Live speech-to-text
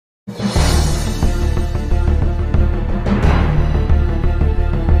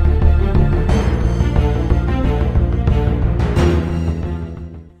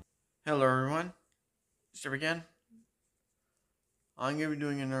Step again. I'm gonna be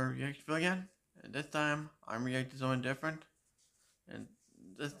doing another reaction video again. And this time I'm reacting to something different. And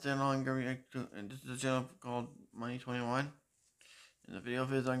this channel I'm gonna react to, and this is a channel called Money 21. And the video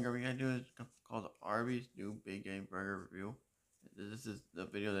of his I'm gonna react to is called Arby's new Big Game Burger review. This is the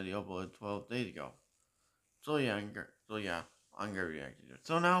video that he uploaded 12 days ago. So yeah, I'm gonna react to it.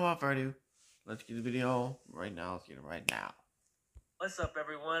 So now without further ado, let's get the video right now. Let's get it right now. What's up,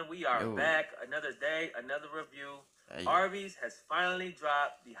 everyone? We are back. Another day, another review. Hey. Arby's has finally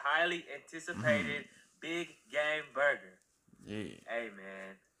dropped the highly anticipated Big Game Burger. Yeah. Hey,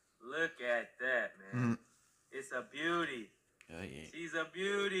 man. Look at that, man. It's a beauty. Oh, yeah. She's a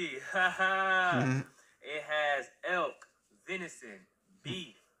beauty. It has elk, venison,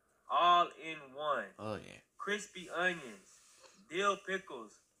 beef, all in one. Oh, yeah. Crispy onions, dill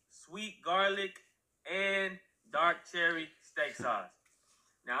pickles, sweet garlic, and dark cherry steak sauce.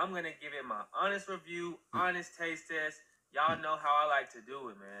 Now, I'm going to give it my honest review, honest taste test. Y'all know how I like to do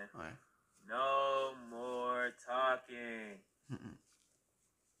it, man. Right. No more talking.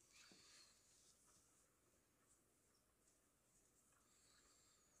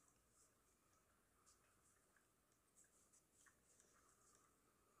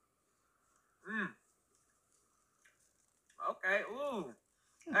 Okay, ooh.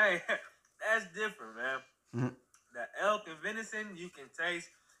 Hey, that's different, man. The elk and venison you can taste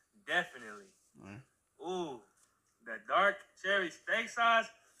definitely. Ooh, the dark cherry steak sauce,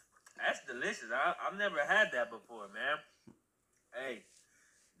 that's delicious. I've never had that before, man. Hey,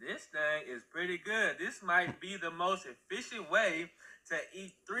 this thing is pretty good. This might be the most efficient way to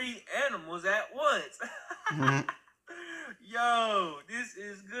eat 3 animals at once. Yo, this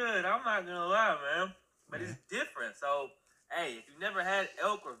is good. I'm not gonna lie, man. But it's different. So, hey, if you've never had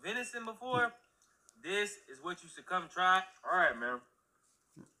elk or venison before, this is what you should come try. All right, man.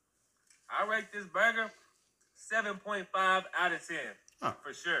 I rate this burger 7.5 out of 10.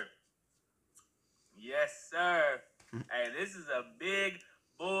 For sure. Yes, sir. Hey, this is a big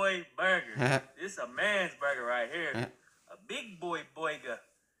boy burger. This is a man's burger right here. A big boy boyga.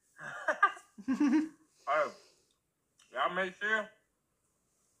 All right. Y'all make sure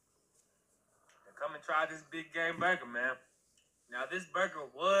to come and try this Big Game Burger, man. Now, this burger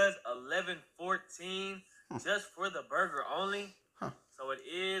was $11.14 just for the burger only. So it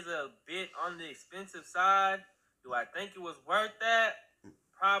is a bit on the expensive side. Do I think it was worth that?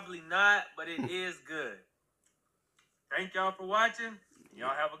 Probably not, but it is good. Thank y'all for watching.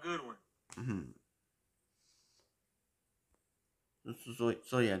 Y'all have a good one.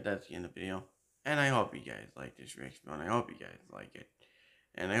 So yeah, that's the end of the video. And I hope you guys like this reaction, and I hope you guys like it.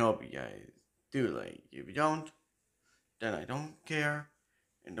 And I hope you guys do like it. If you don't, then I don't care.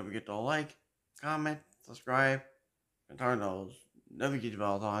 And don't forget to like, comment, subscribe, and turn those notification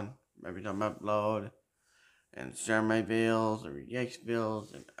bells on every time I upload. And share my videos, or reaction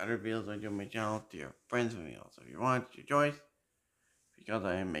videos, and other videos I do on my channel to your friends and videos. So if you want, it's your choice. Because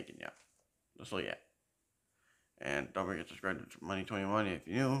I am making it. So yeah. And don't forget to subscribe to Money 21 if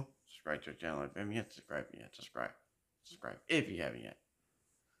you're new. Subscribe to the channel if you haven't yet. Subscribe if you yet. Subscribe if you haven't yet.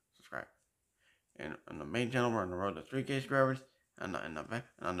 Subscribe. And on the main channel, we're on the road to 3K subscribers. And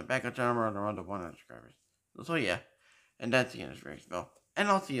on the backup channel, we're on the road to 100 subscribers. So yeah. And that's the end of this reaction video. And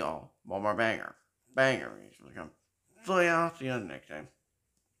I'll see you all one more banger reaction will come. So yeah, I'll see you next time.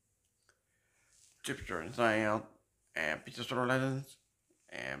 Chipster and signing out. And peace out, Legends.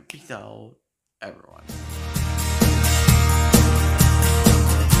 And peace out, everyone.